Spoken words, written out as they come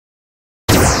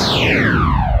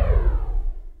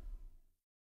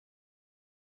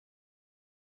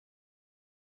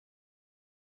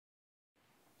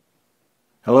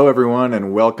Hello everyone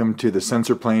and welcome to the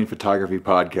Sensor Plane Photography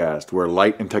Podcast, where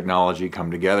light and technology come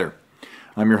together.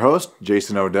 I'm your host,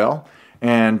 Jason Odell,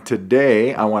 and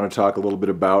today I want to talk a little bit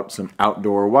about some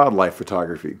outdoor wildlife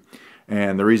photography.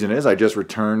 And the reason is I just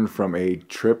returned from a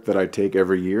trip that I take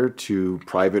every year to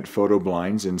private photo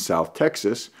blinds in South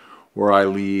Texas, where I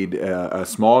lead a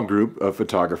small group of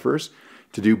photographers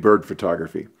to do bird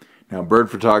photography. Now,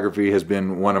 bird photography has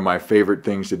been one of my favorite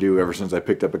things to do ever since I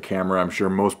picked up a camera. I'm sure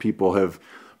most people have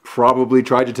probably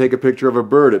tried to take a picture of a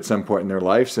bird at some point in their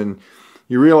lives, and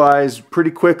you realize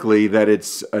pretty quickly that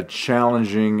it's a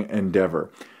challenging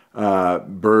endeavor.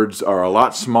 Birds are a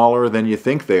lot smaller than you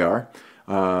think they are,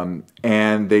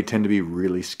 and they tend to be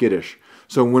really skittish.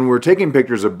 So when we're taking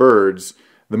pictures of birds,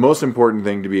 the most important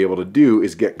thing to be able to do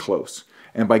is get close.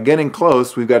 And by getting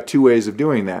close, we've got two ways of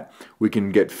doing that. We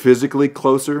can get physically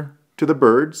closer to the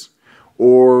birds,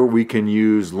 or we can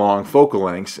use long focal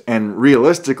lengths. And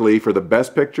realistically, for the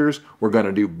best pictures, we're going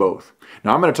to do both.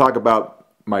 Now, I'm going to talk about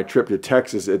my trip to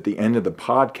Texas at the end of the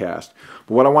podcast.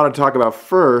 But what I want to talk about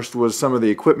first was some of the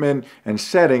equipment and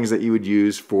settings that you would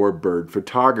use for bird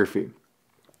photography.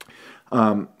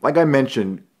 Like I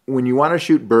mentioned, when you want to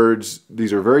shoot birds,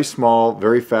 these are very small,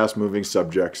 very fast-moving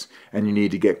subjects, and you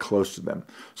need to get close to them.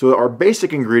 So our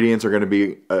basic ingredients are going to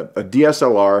be a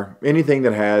DSLR, anything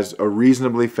that has a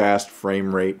reasonably fast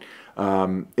frame rate,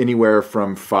 anywhere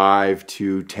from 5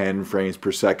 to 10 frames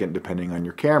per second, depending on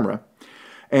your camera.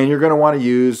 And you're going to want to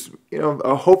use,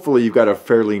 hopefully you've got a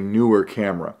fairly newer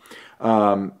camera.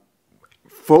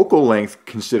 Focal length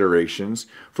considerations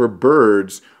for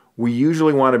birds, we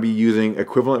usually want to be using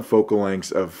equivalent focal lengths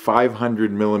of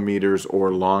 500 millimeters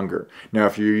or longer. Now,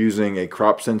 if you're using a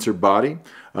crop sensor body,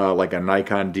 like a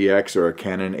Nikon DX or a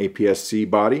Canon APS-C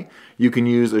body, you can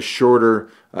use a shorter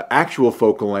actual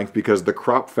focal length because the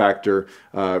crop factor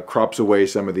crops away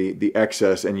some of the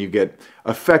excess and you get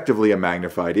effectively a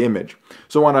magnified image.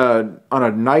 So on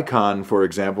a Nikon, for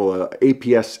example, a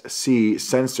APS-C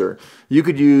sensor, you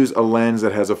could use a lens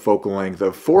that has a focal length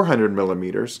of 400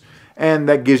 millimeters, and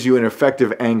that gives you an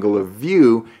effective angle of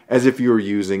view as if you were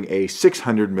using a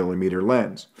 600 millimeter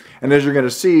lens. And as you're going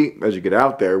to see as you get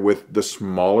out there with the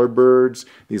smaller birds,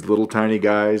 these little tiny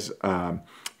guys,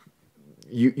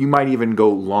 you might even go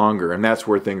longer, and that's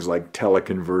where things like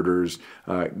teleconverters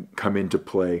come into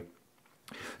play.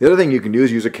 The other thing you can do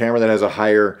is use a camera that has a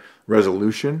higher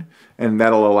resolution, and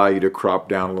that'll allow you to crop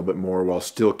down a little bit more while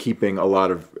still keeping a lot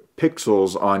of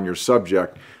pixels on your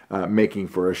subject, making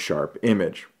for a sharp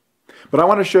image. But I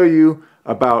want to show you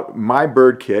about my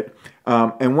bird kit,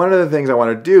 and one of the things I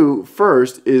want to do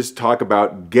first is talk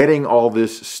about getting all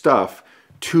this stuff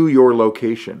to your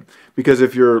location. Because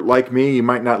if you're like me, you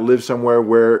might not live somewhere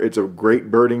where it's a great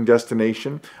birding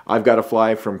destination. I've got to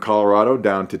fly from Colorado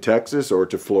down to Texas or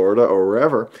to Florida or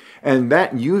wherever, and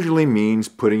that usually means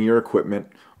putting your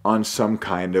equipment on some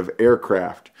kind of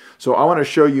aircraft. So I want to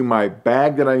show you my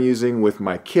bag that I'm using with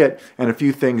my kit and a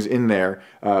few things in there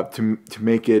to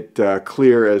make it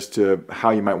clear as to how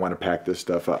you might want to pack this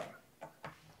stuff up.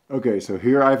 Okay, so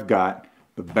here I've got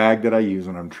the bag that I use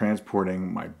when I'm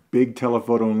transporting my big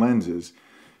telephoto lenses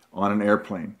on an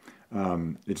airplane.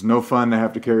 It's no fun to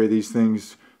have to carry these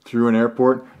things through an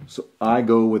airport, so I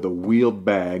go with a wheeled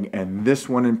bag, and this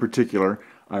one in particular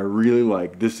I really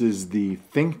like. This is the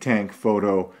Think Tank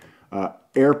Photo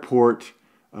Airport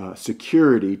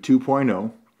Security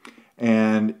 2.0,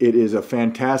 and it is a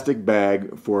fantastic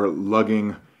bag for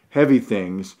lugging heavy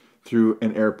things through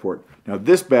an airport. Now,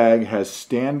 this bag has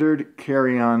standard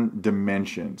carry-on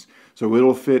dimensions, so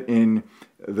it'll fit in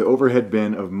the overhead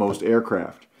bin of most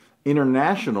aircraft.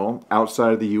 International,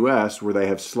 outside of the US, where they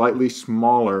have slightly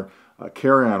smaller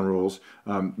carry-on rules,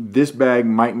 this bag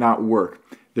might not work.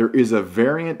 There is a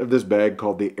variant of this bag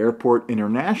called the Airport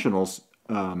Internationals,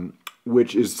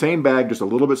 which is the same bag, just a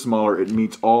little bit smaller. It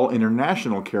meets all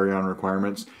international carry-on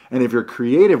requirements, and if you're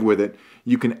creative with it,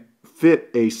 you can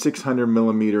fit a 600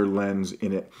 millimeter lens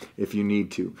in it if you need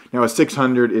to. Now, a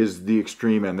 600 is the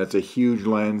extreme end. That's a huge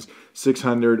lens.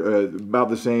 600, about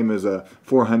the same as a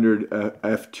 400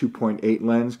 f2.8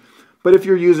 lens. But if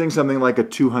you're using something like a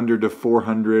 200 to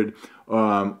 400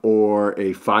 or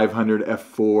a 500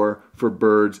 f4 for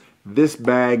birds, this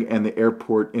bag and the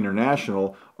Airport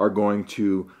International are going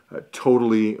to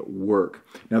totally work.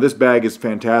 Now, this bag is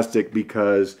fantastic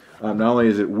because not only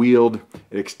is it wheeled,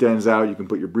 it extends out. You can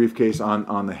put your briefcase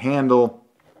on the handle,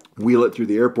 wheel it through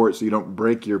the airport so you don't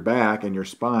break your back and your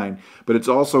spine. But it's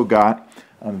also got,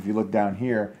 if you look down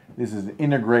here, this is an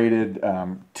integrated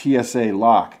TSA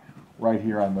lock right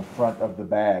here on the front of the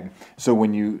bag. So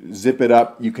when you zip it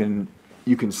up, you can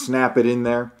snap it in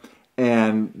there,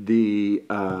 and the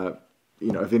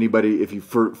you know, if you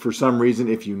for some reason,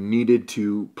 if you needed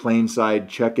to plain side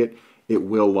check it, it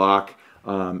will lock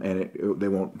and they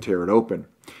won't tear it open.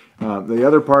 The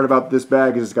other part about this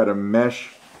bag is it's got a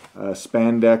mesh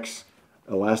spandex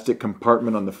elastic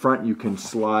compartment on the front. You can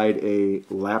slide a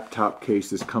laptop case.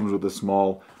 This comes with a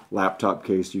small laptop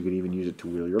case. You can even use it to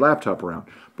wheel your laptop around.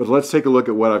 But let's take a look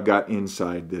at what I've got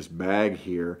inside this bag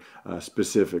here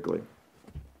specifically.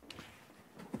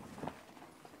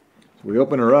 So we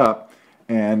open her up,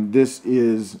 and this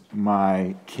is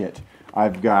my kit.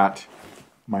 I've got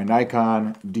my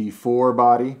Nikon D4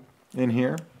 body in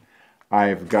here.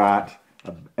 I've got,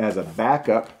 as a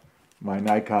backup, my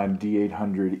Nikon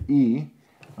D800E.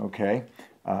 Okay,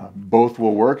 both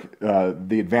will work.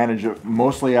 The advantage of,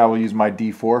 mostly I will use my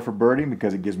D4 for birding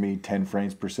because it gives me 10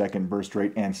 frames per second burst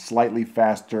rate and slightly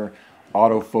faster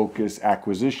autofocus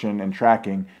acquisition and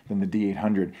tracking than the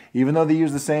D800. Even though they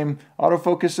use the same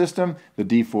autofocus system, the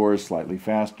D4 is slightly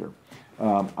faster.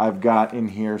 I've got in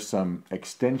here some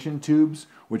extension tubes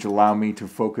which allow me to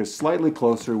focus slightly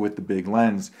closer with the big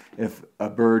lens. If a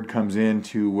bird comes in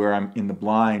to where I'm in the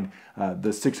blind, the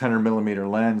 600mm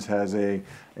lens has a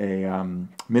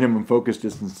minimum focus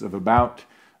distance of about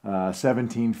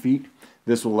 17 feet.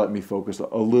 This will let me focus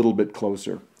a little bit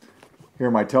closer. Here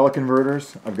are my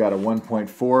teleconverters. I've got a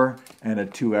 1.4 and a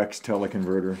 2x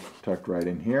teleconverter tucked right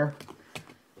in here.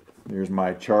 Here's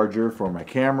my charger for my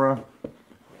camera.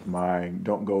 My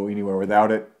don't go anywhere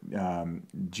without it,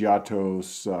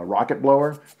 Giotto's rocket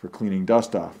blower for cleaning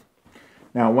dust off.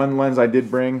 Now, one lens I did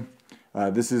bring,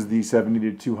 this is the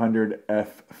 70-200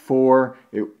 f4.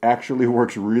 It actually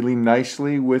works really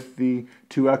nicely with the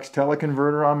 2x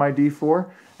teleconverter on my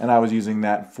D4, and I was using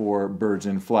that for birds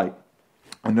in flight.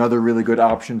 Another really good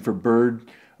option for bird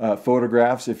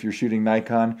photographs, if you're shooting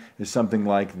Nikon, is something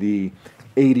like the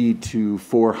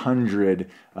 80-400,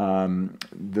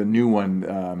 the new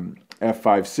one,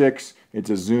 f5.6. It's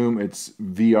a zoom, it's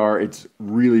VR, it's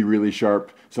really, really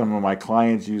sharp. Some of my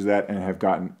clients use that and have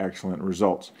gotten excellent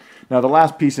results. Now, the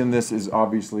last piece in this is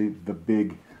obviously the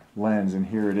big lens, and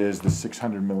here it is, the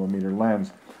 600mm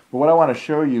lens. But what I want to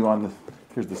show you on the,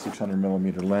 here's the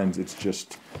 600mm lens. It's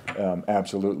just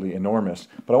absolutely enormous.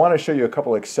 But I want to show you a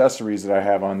couple accessories that I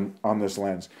have on this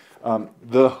lens.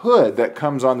 The hood that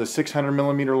comes on the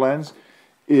 600mm lens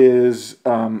is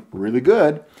really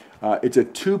good. It's a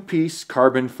two-piece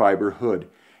carbon fiber hood,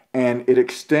 and it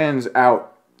extends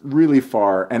out really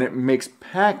far, and it makes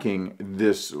packing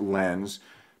this lens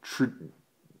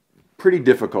pretty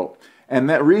difficult. And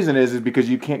that reason is because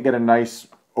you can't get a nice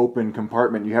open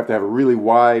compartment. You have to have a really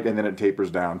wide, and then it tapers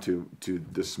down to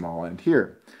the small end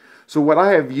here. So what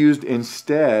I have used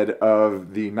instead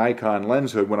of the Nikon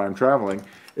lens hood when I'm traveling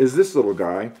is this little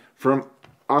guy from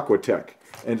Aquatech,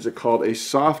 and it's called a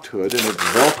soft hood, and it's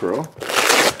Velcro,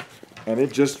 and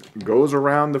it just goes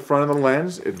around the front of the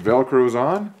lens. It Velcros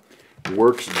on,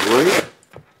 works great,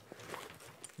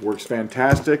 works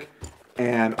fantastic,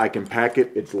 and I can pack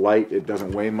it. It's light, it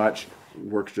doesn't weigh much,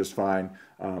 works just fine.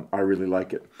 I really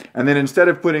like it. And then instead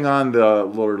of putting on the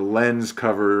little lens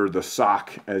cover, the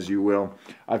sock, as you will,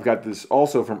 I've got this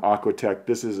also from Aquatech.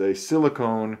 This is a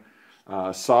silicone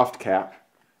soft cap,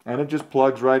 and it just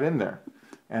plugs right in there.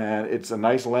 And it's a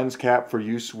nice lens cap for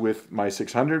use with my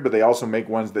 600, but they also make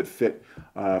ones that fit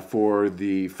for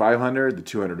the 500, the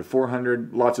 200 to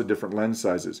 400, lots of different lens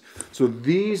sizes. So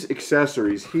these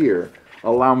accessories here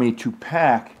allow me to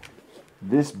pack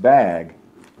this bag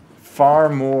far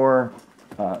more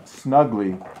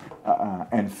snugly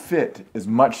and fit as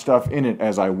much stuff in it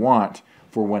as I want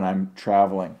for when I'm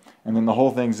traveling. And then the whole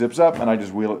thing zips up and I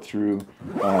just wheel it through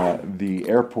the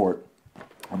airport.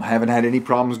 I haven't had any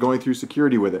problems going through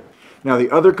security with it. Now,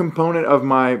 the other component of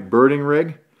my birding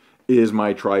rig is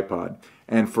my tripod.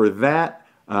 And for that,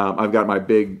 I've got my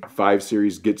big 5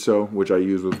 Series Gitzo, which I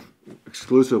use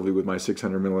exclusively with my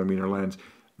 600mm lens.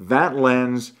 That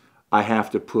lens I have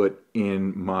to put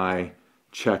in my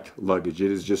checked luggage.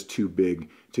 It is just too big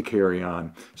to carry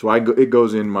on. So it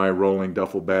goes in my rolling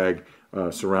duffel bag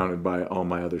surrounded by all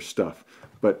my other stuff.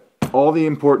 But all the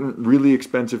important, really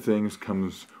expensive things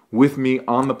comes with me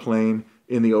on the plane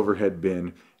in the overhead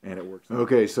bin, and it works.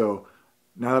 Okay, so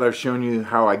now that I've shown you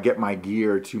how I get my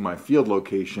gear to my field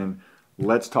location,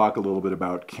 let's talk a little bit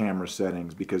about camera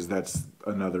settings, because that's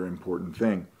another important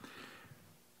thing.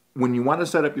 When you want to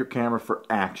set up your camera for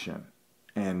action,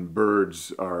 and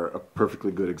birds are a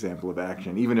perfectly good example of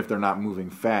action, even if they're not moving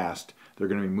fast, they're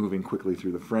going to be moving quickly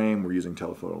through the frame. We're using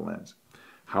telephoto lens.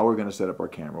 How are we going to set up our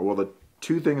camera? Well, the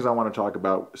two things I want to talk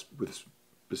about with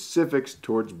specifics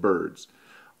towards birds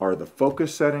are the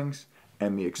focus settings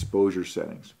and the exposure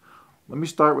settings. Let me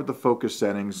start with the focus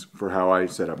settings for how I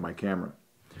set up my camera.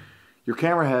 Your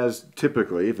camera has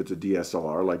typically, if it's a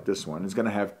DSLR like this one, it's going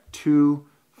to have two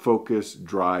focus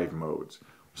drive modes.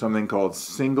 Something called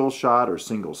single shot or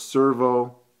single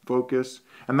servo focus.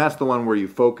 And that's the one where you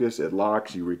focus, it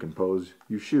locks, you recompose,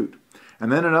 you shoot. And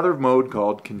then another mode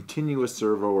called continuous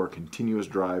servo or continuous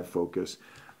drive focus.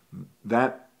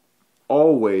 That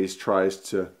always tries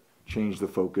to change the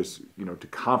focus, to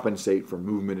compensate for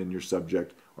movement in your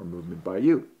subject or movement by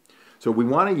you. So we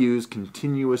want to use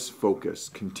continuous focus,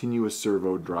 continuous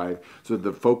servo drive, so that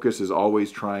the focus is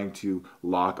always trying to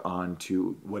lock on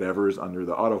to whatever is under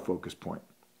the autofocus point.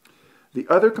 The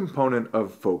other component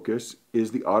of focus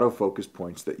is the autofocus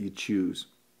points that you choose.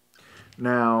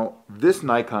 Now, this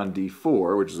Nikon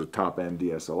D4, which is a top-end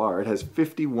DSLR, it has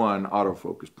 51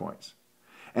 autofocus points.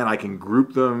 And I can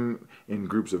group them in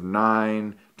groups of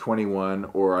 9,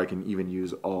 21, or I can even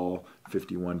use all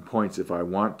 51 points if I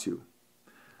want to.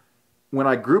 When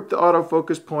I group the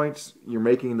autofocus points, you're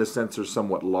making the sensor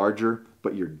somewhat larger,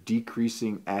 but you're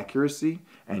decreasing accuracy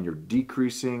and you're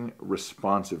decreasing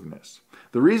responsiveness.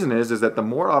 The reason is that the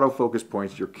more autofocus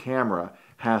points your camera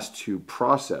has to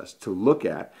process, to look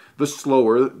at, the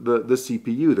slower the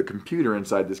CPU, the computer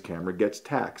inside this camera, gets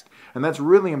taxed. And that's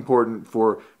really important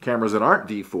for cameras that aren't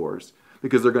D4s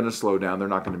because they're going to slow down, they're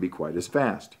not going to be quite as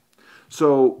fast.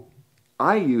 So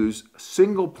I use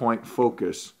single point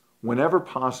focus whenever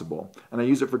possible, and I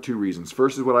use it for two reasons.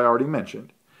 First is what I already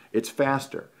mentioned. It's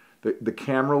faster. The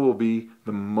camera will be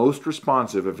the most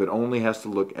responsive if it only has to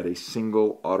look at a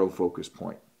single autofocus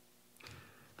point.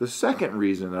 The second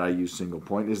reason that I use single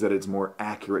point is that it's more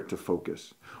accurate to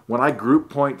focus. When I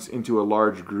group points into a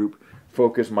large group,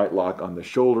 focus might lock on the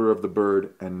shoulder of the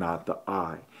bird and not the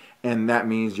eye. And that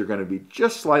means you're going to be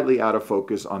just slightly out of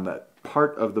focus on that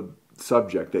part of the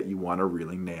subject that you want to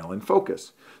really nail and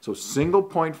focus. So single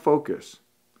point focus,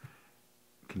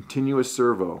 continuous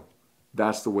servo,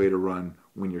 that's the way to run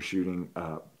when you're shooting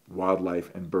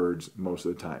wildlife and birds most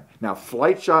of the time. Now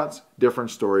flight shots, different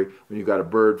story. When you've got a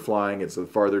bird flying, it's a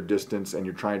farther distance and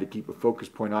you're trying to keep a focus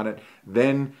point on it,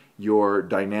 then your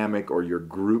dynamic or your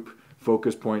group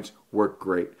focus points work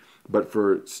great. But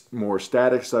for more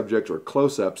static subjects or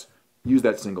close-ups, use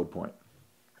that single point.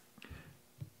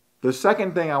 The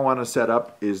second thing I want to set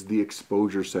up is the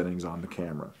exposure settings on the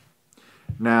camera.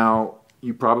 Now,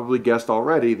 you probably guessed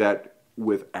already that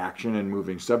with action and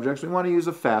moving subjects, we want to use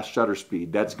a fast shutter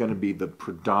speed. That's going to be the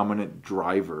predominant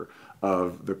driver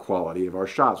of the quality of our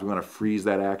shots. We want to freeze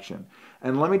that action.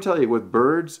 And let me tell you, with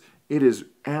birds, it is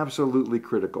absolutely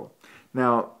critical.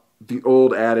 Now, the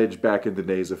old adage back in the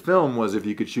days of film was if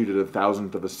you could shoot at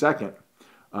 1,000th of a second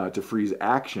to freeze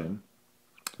action,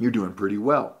 you're doing pretty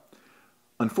well.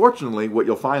 Unfortunately, what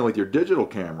you'll find with your digital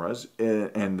cameras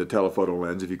and the telephoto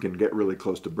lens, if you can get really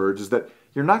close to birds, is that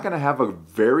you're not going to have a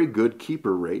very good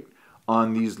keeper rate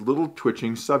on these little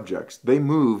twitching subjects. They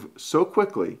move so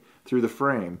quickly through the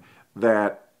frame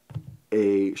that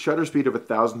a shutter speed of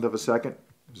 1,000th of a second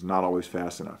is not always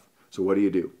fast enough. So what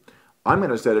do? I'm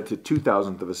going to set it to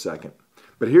 2,000th of a second.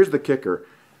 But here's the kicker.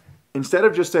 Instead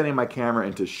of just setting my camera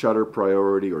into shutter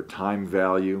priority or time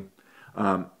value,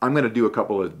 I'm going to do a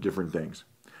couple of different things.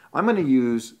 I'm going to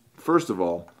use, first of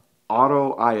all,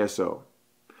 auto ISO.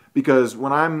 Because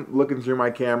when I'm looking through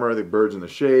my camera, the bird's in the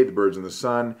shade, the bird's in the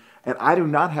sun, and I do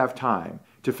not have time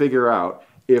to figure out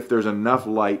if there's enough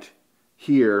light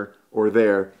here or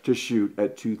there to shoot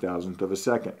at 2,000th of a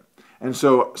second. And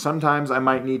so sometimes I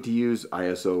might need to use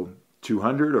ISO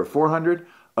 200 or 400.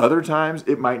 Other times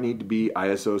it might need to be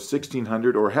ISO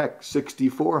 1600 or heck,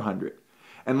 6400.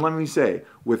 And let me say,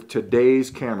 with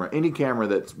today's camera, any camera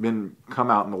that's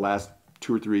come out in the last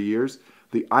 2 or 3 years,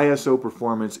 the ISO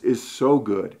performance is so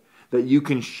good that you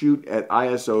can shoot at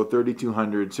ISO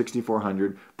 3200,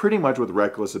 6400 pretty much with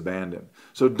reckless abandon.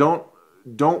 So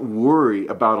don't worry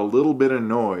about a little bit of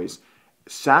noise.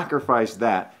 Sacrifice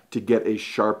that to get a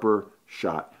sharper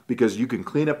shot because you can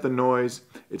clean up the noise.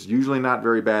 It's usually not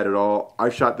very bad at all. I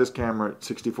shot this camera at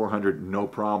 6400, no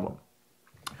problem.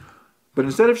 But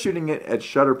instead of shooting it at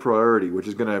shutter priority, which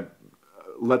is going to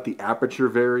let the aperture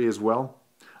vary as well,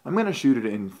 I'm going to shoot it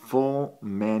in full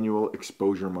manual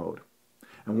exposure mode.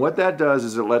 And what that does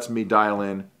is it lets me dial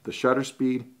in the shutter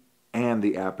speed and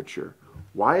the aperture.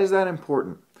 Why is that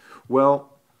important?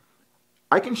 Well,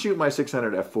 I can shoot my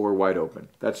 600 f4 wide open.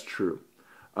 That's true.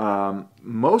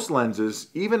 Most lenses,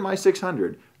 even my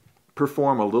 600,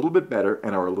 perform a little bit better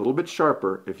and are a little bit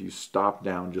sharper if you stop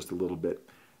down just a little bit.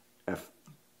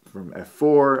 From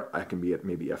f4, I can be at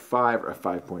maybe f5 or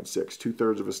f5.6,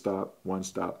 2/3 of a stop, 1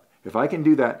 stop, If I can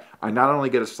do that, I not only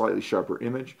get a slightly sharper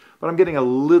image, but I'm getting a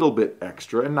little bit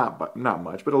extra, and not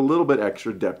much, but a little bit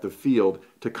extra depth of field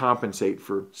to compensate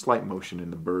for slight motion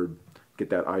in the bird, get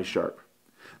that eye sharp.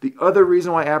 The other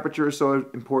reason why aperture is so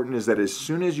important is that as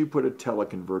soon as you put a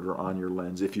teleconverter on your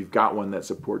lens, if you've got one that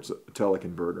supports a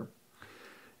teleconverter,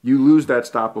 you lose that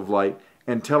stop of light,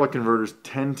 and teleconverters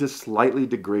tend to slightly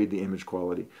degrade the image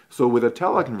quality. So with a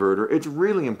teleconverter, it's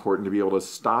really important to be able to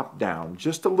stop down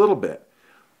just a little bit,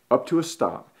 up to a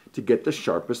stop, to get the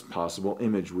sharpest possible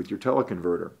image with your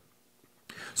teleconverter.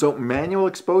 So manual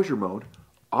exposure mode,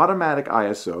 automatic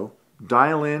ISO,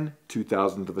 dial in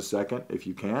 2,000th of a second if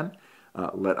you can,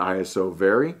 let ISO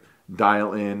vary,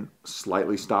 dial in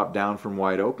slightly stop down from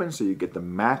wide open so you get the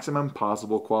maximum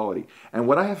possible quality. And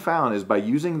what I have found is by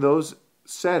using those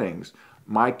settings,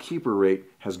 my keeper rate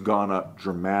has gone up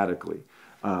dramatically.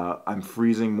 I'm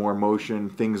freezing more motion,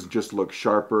 things just look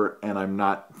sharper, and I'm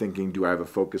not thinking, do I have a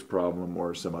focus problem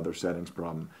or some other settings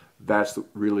problem? That's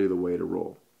really the way to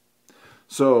roll.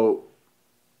 So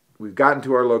we've gotten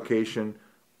to our location,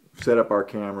 set up our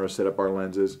camera, set up our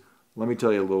lenses. Let me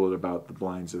tell you a little bit about the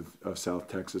blinds of South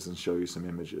Texas and show you some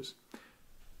images.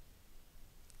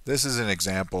 This is an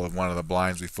example of one of the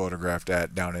blinds we photographed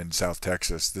down in South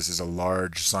Texas. This is a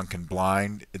large sunken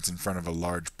blind. It's in front of a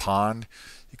large pond.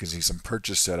 You can see some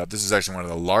perches set up. This is actually one of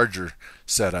the larger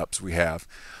setups we have.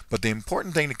 But the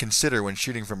important thing to consider when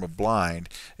shooting from a blind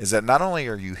is that not only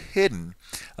are you hidden,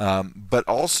 but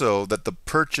also that the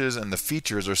perches and the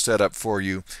features are set up for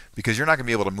you because you're not going to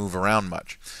be able to move around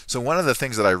much. So one of the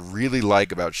things that I really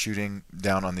like about shooting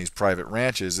down on these private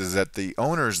ranches is that the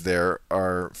owners there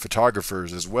are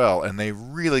photographers as well, and they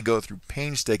really go through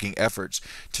painstaking efforts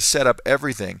to set up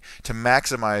everything to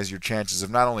maximize your chances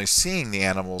of not only seeing the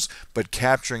animals, but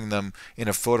capturing them in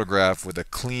a photograph with a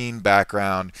clean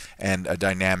background and a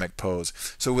dynamic pose.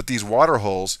 So with these water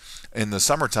holes in the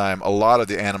summertime, a lot of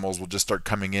the animals will just start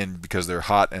coming in because they're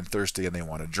hot and thirsty and they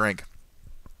want to drink.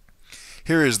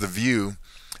 Here is the view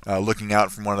looking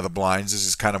out from one of the blinds. This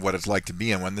is kind of what it's like to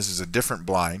be in one. This is a different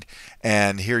blind,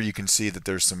 and here you can see that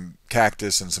there's some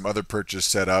cactus and some other perches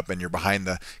set up, and you're behind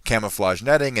the camouflage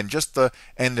netting, and just the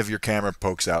end of your camera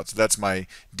pokes out. So that's my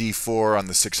D4 on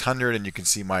the 600, and you can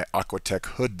see my Aquatech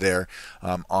hood there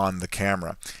on the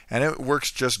camera, and it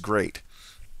works just great.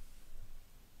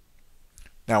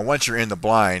 Now, once you're in the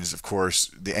blinds, of course,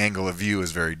 the angle of view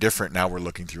is very different. Now we're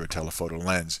looking through a telephoto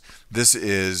lens. This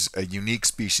is a unique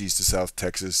species to South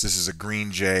Texas. This is a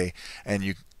green jay, and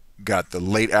you got the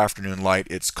late afternoon light.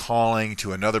 It's calling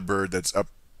to another bird that's up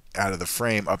out of the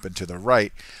frame up and to the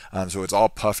right. So it's all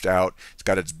puffed out. It's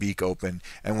got its beak open.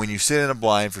 And when you sit in a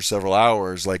blind for several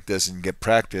hours like this and get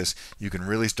practice, you can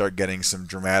really start getting some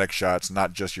dramatic shots,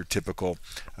 not just your typical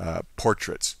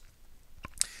portraits.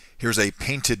 Here's a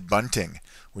painted bunting,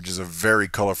 which is a very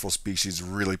colorful species,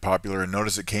 really popular. And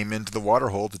notice it came into the water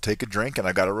hole to take a drink, and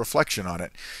I got a reflection on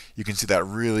it. You can see that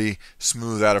really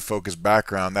smooth, out of focus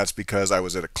background. That's because I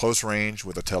was at a close range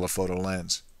with a telephoto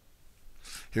lens.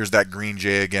 Here's that green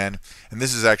jay again, and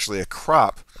this is actually a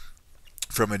crop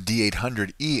from a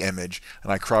D800E image,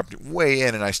 and I cropped it way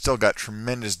in, and I still got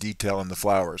tremendous detail in the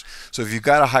flowers. So if you've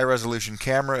got a high resolution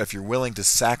camera, if you're willing to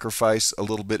sacrifice a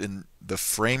little bit in the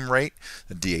frame rate,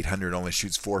 the D800 only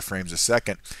shoots 4 frames a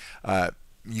second,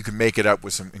 you can make it up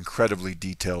with some incredibly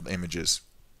detailed images.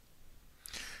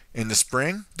 In the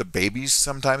spring, the babies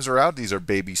sometimes are out. These are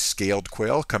baby scaled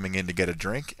quail coming in to get a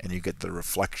drink, and you get the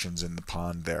reflections in the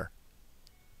pond there.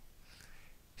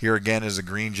 Here again is a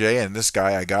green jay, and this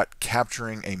guy I got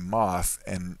capturing a moth,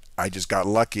 and I just got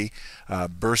lucky.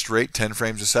 Burst rate 10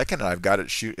 frames a second, and I've got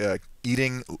it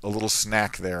eating a little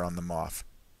snack there on the moth.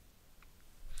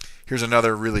 Here's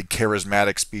another really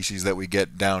charismatic species that we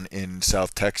get down in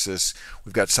South Texas.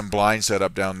 We've got some blinds set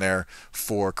up down there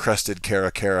for crested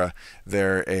caracara.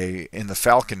 They're in the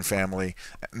falcon family,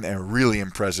 and they're really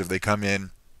impressive. They come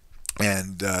in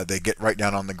and they get right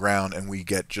down on the ground, and we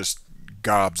get just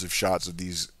gobs of shots of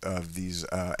these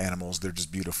animals. They're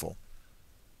just beautiful.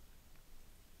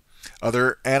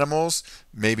 Other animals,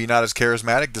 maybe not as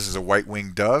charismatic. This is a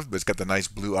white-winged dove, but it's got the nice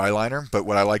blue eyeliner. But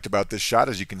what I liked about this shot,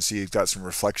 as you can see, it's got some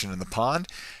reflection in the pond,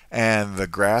 and the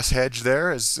grass hedge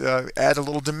there is add a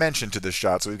little dimension to this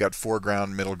shot. So we've got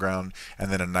foreground, middle ground,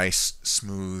 and then a nice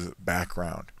smooth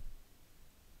background.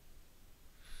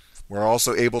 We're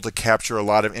also able to capture a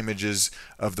lot of images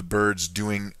of the birds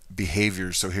doing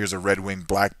behaviors. So here's a red-winged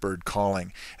blackbird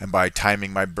calling, and by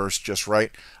timing my burst just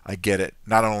right, I get it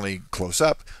not only close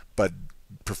up, but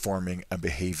performing a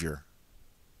behavior.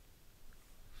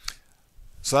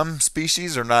 Some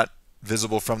species are not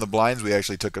visible from the blinds. We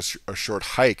actually took a short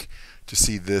hike to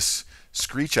see this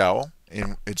screech owl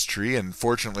in its tree. And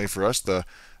fortunately for us, the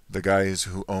guys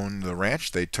who own the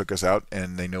ranch, they took us out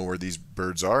and they know where these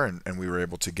birds are, and we were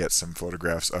able to get some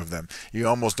photographs of them. You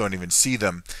almost don't even see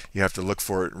them. You have to look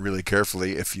for it really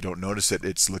carefully. If you don't notice it,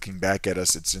 it's looking back at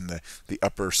us. It's in the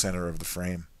upper center of the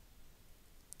frame.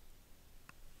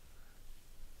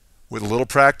 With a little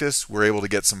practice, we're able to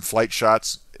get some flight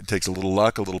shots. It takes a little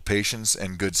luck, a little patience,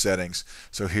 and good settings.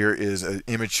 So here is an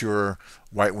immature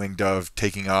white-winged dove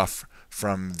taking off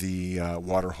from the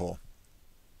water hole.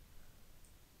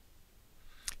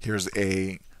 Here's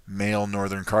a male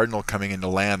northern cardinal coming into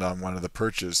land on one of the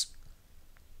perches.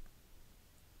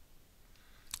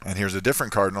 And here's a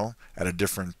different cardinal at a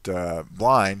different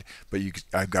blind, but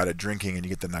I've got it drinking, and you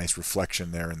get the nice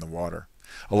reflection there in the water.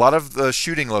 A lot of the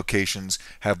shooting locations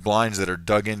have blinds that are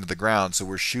dug into the ground, so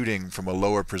we're shooting from a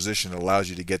lower position. It allows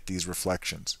you to get these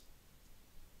reflections.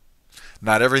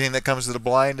 Not everything that comes to the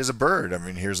blind is a bird. I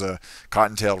mean, here's a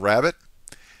cottontail rabbit.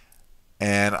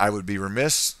 And I would be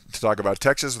remiss to talk about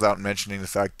Texas without mentioning the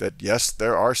fact that, yes,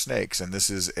 there are snakes. And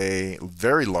this is a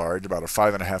very large, about a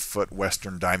 5.5-foot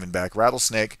western diamondback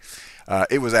rattlesnake.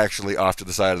 It was actually off to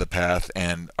the side of the path,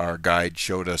 and our guide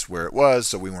showed us where it was,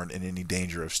 so we weren't in any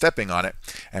danger of stepping on it,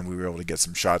 and we were able to get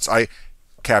some shots. I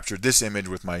captured this image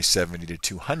with my 70 to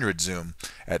 200 zoom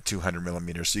at 200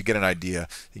 millimeters, so you get an idea.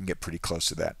 You can get pretty close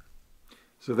to that.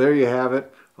 So there you have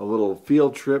it, a little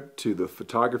field trip to the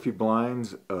photography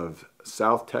blinds of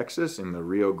South Texas in the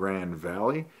Rio Grande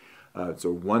Valley. It's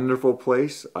a wonderful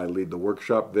place. I lead the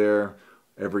workshop there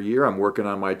every year. I'm working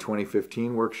on my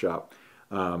 2015 workshop.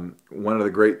 One of the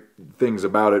great things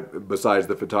about it, besides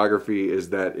the photography, is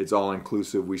that it's all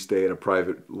inclusive. We stay at a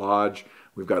private lodge.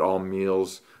 We've got all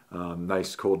meals,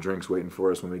 nice cold drinks waiting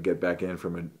for us when we get back in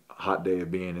from a hot day of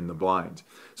being in the blinds.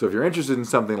 So if you're interested in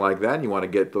something like that and you want to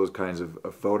get those kinds of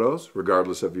photos,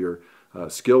 regardless of your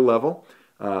skill level,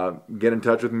 get in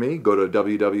touch with me. Go to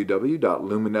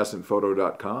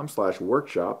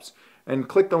www.luminescentphoto.com/workshops and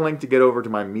click the link to get over to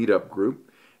my meetup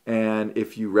group. And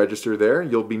if you register there,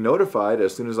 you'll be notified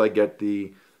as soon as I get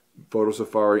the photo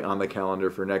safari on the calendar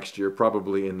for next year,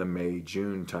 probably in the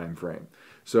May-June timeframe.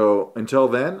 So until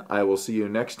then, I will see you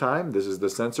next time. This is the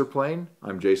Sensor Plane.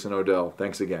 I'm Jason Odell.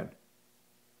 Thanks again.